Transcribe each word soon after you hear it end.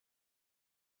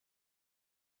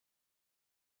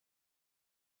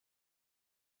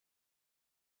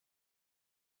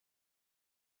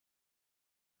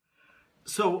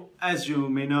So, as you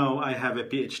may know, I have a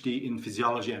PhD in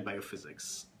physiology and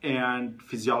biophysics. And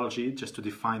physiology, just to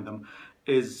define them,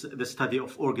 is the study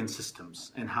of organ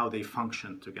systems and how they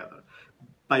function together.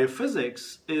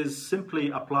 Biophysics is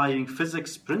simply applying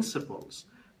physics principles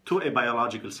to a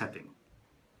biological setting.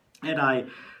 And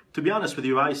to be honest with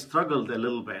you, I struggled a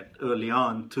little bit early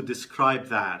on to describe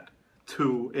that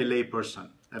to a layperson.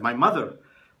 And my mother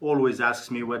always asks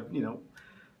me,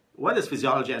 what is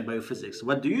physiology and biophysics?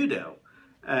 What do you do?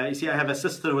 You see, I have a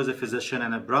sister who is a physician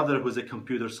and a brother who is a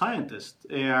computer scientist.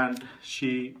 And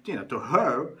she, to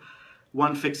her,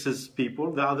 one fixes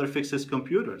people, the other fixes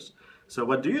computers. So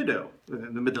what do you do?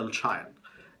 The middle child.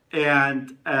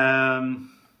 And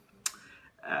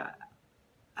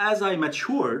as I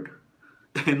matured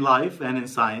in life and in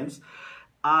science,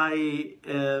 I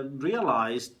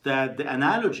realized that the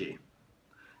analogy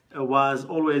was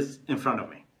always in front of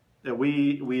me.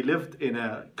 We lived in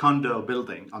a condo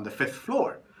building on the 5th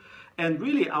floor, and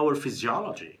really our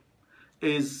physiology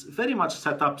is very much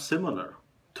set up similar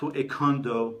to a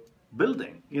condo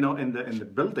building. In the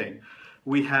building,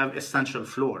 we have essential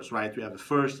floors, right? We have the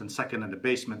first and second and the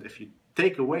basement. If you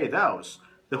take away those,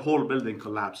 the whole building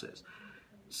collapses.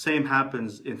 Same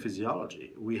happens in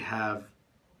physiology. We have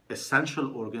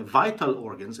essential organs, vital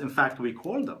organs. In fact, we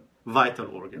call them vital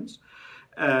organs,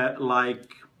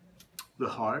 like the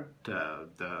heart,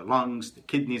 the lungs, the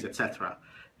kidneys, etc.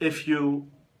 If you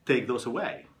take those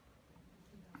away,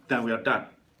 then we are done,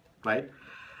 right?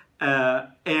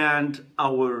 And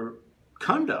our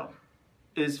condo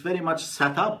is very much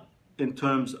set up in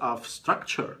terms of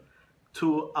structure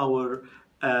to our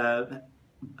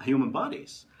human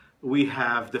bodies. We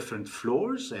have different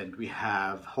floors, and we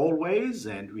have hallways,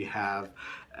 and we have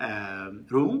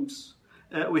rooms.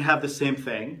 We have the same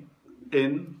thing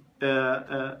in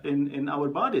our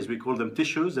bodies. We call them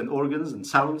tissues and organs and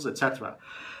cells, etc.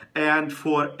 And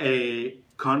for a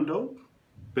condo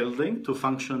building to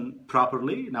function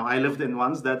properly, now I lived in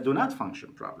ones that do not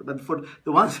function properly, but for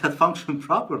the ones that function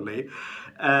properly,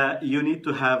 you need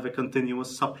to have a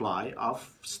continuous supply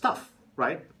of stuff,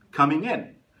 right? Coming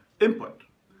in, input.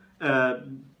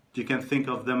 You can think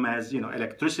of them as,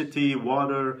 electricity,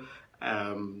 water,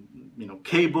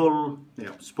 cable,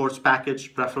 sports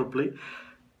package preferably.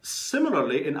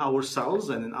 Similarly, in our cells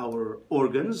and in our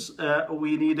organs,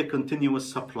 we need a continuous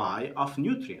supply of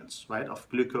nutrients, right? Of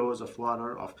glucose, of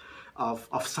water,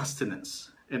 of sustenance,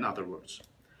 in other words.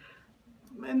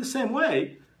 In the same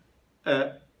way,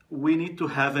 we need to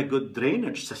have a good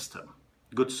drainage system,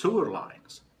 good sewer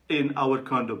lines in our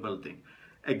condo building.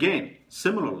 Again,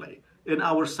 similarly, in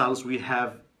our cells, we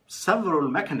have several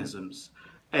mechanisms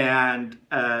and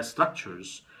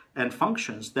structures and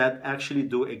functions that actually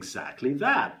do exactly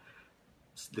that.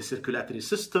 The circulatory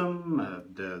system,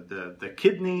 the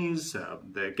kidneys,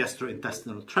 the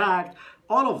gastrointestinal tract,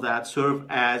 all of that serve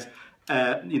as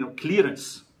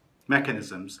clearance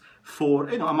mechanisms for,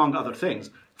 among other things,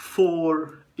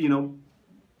 for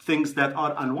things that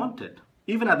are unwanted.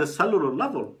 Even at the cellular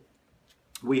level,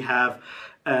 we have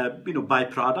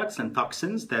byproducts and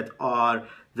toxins that are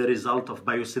the result of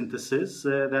biosynthesis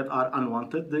that are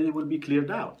unwanted. They will be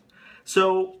cleared out.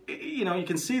 So, you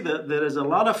can see that there is a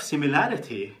lot of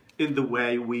similarity in the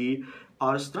way we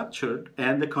are structured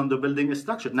and the condo building is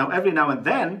structured. Now, every now and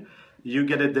then, you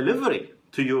get a delivery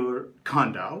to your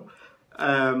condo,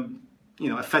 a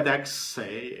FedEx,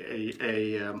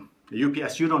 a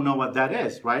UPS, you don't know what that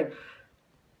is, right?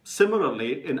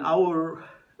 Similarly, in our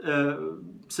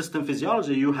system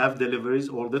physiology, you have deliveries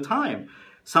all the time.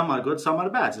 Some are good, some are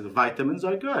bad. So the vitamins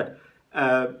are good.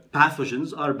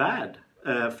 Pathogens are bad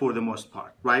for the most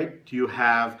part, right? You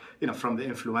have, from the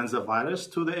influenza virus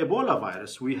to the Ebola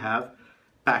virus, we have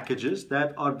packages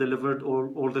that are delivered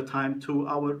all the time to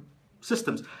our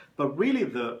systems. But really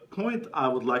the point I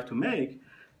would like to make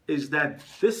is that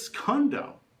this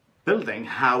condo building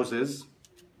houses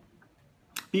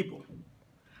people.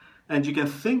 And you can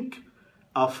think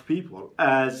of people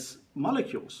as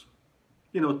molecules,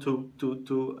 to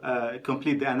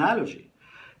complete the analogy.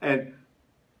 And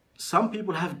some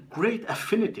people have great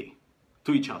affinity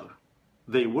to each other.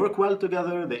 They work well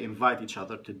together, they invite each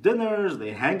other to dinners,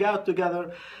 they hang out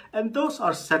together, and those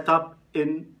are set up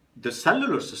in the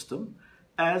cellular system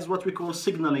as what we call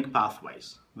signaling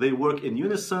pathways. They work in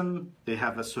unison, they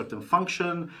have a certain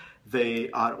function, they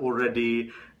are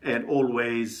already and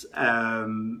always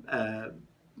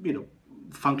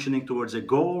functioning towards a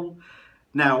goal.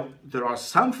 Now, there are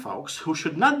some folks who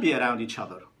should not be around each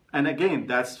other. And again,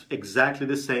 that's exactly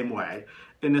the same way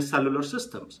in the cellular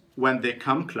systems. When they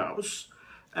come close,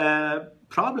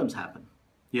 problems happen.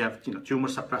 You have tumor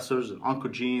suppressors and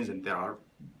oncogenes, and there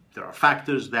are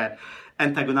factors that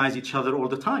antagonize each other all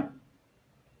the time.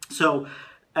 So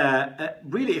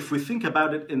really, if we think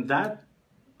about it in that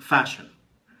fashion,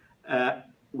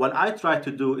 what I try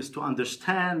to do is to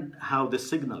understand how the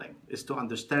signaling, is to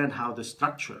understand how the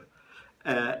structure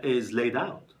is laid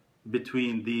out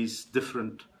between these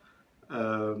different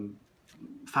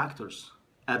factors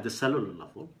at the cellular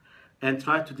level, and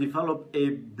try to develop a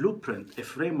blueprint, a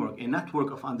framework, a network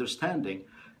of understanding,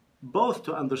 both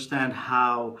to understand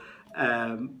how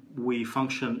we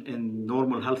function in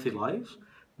normal, healthy lives,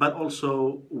 but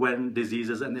also when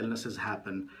diseases and illnesses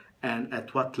happen, and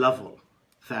at what level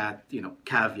that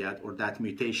caveat or that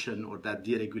mutation or that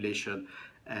deregulation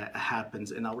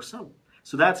happens in our cell.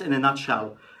 So that's in a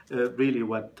nutshell really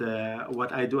what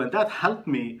I do, and that helped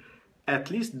me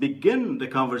at least begin the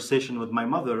conversation with my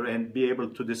mother and be able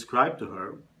to describe to her,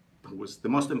 who was the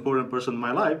most important person in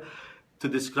my life, to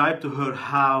describe to her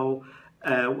how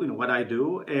what I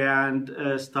do, and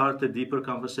start a deeper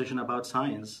conversation about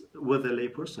science with a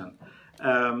layperson.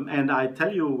 And I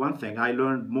tell you one thing, I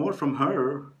learned more from her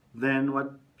than what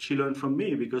she learned from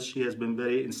me, because she has been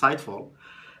very insightful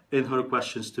in her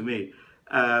questions to me.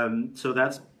 So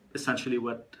that's essentially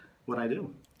what I do.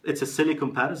 It's a silly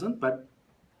comparison, but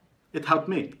it helped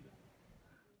me.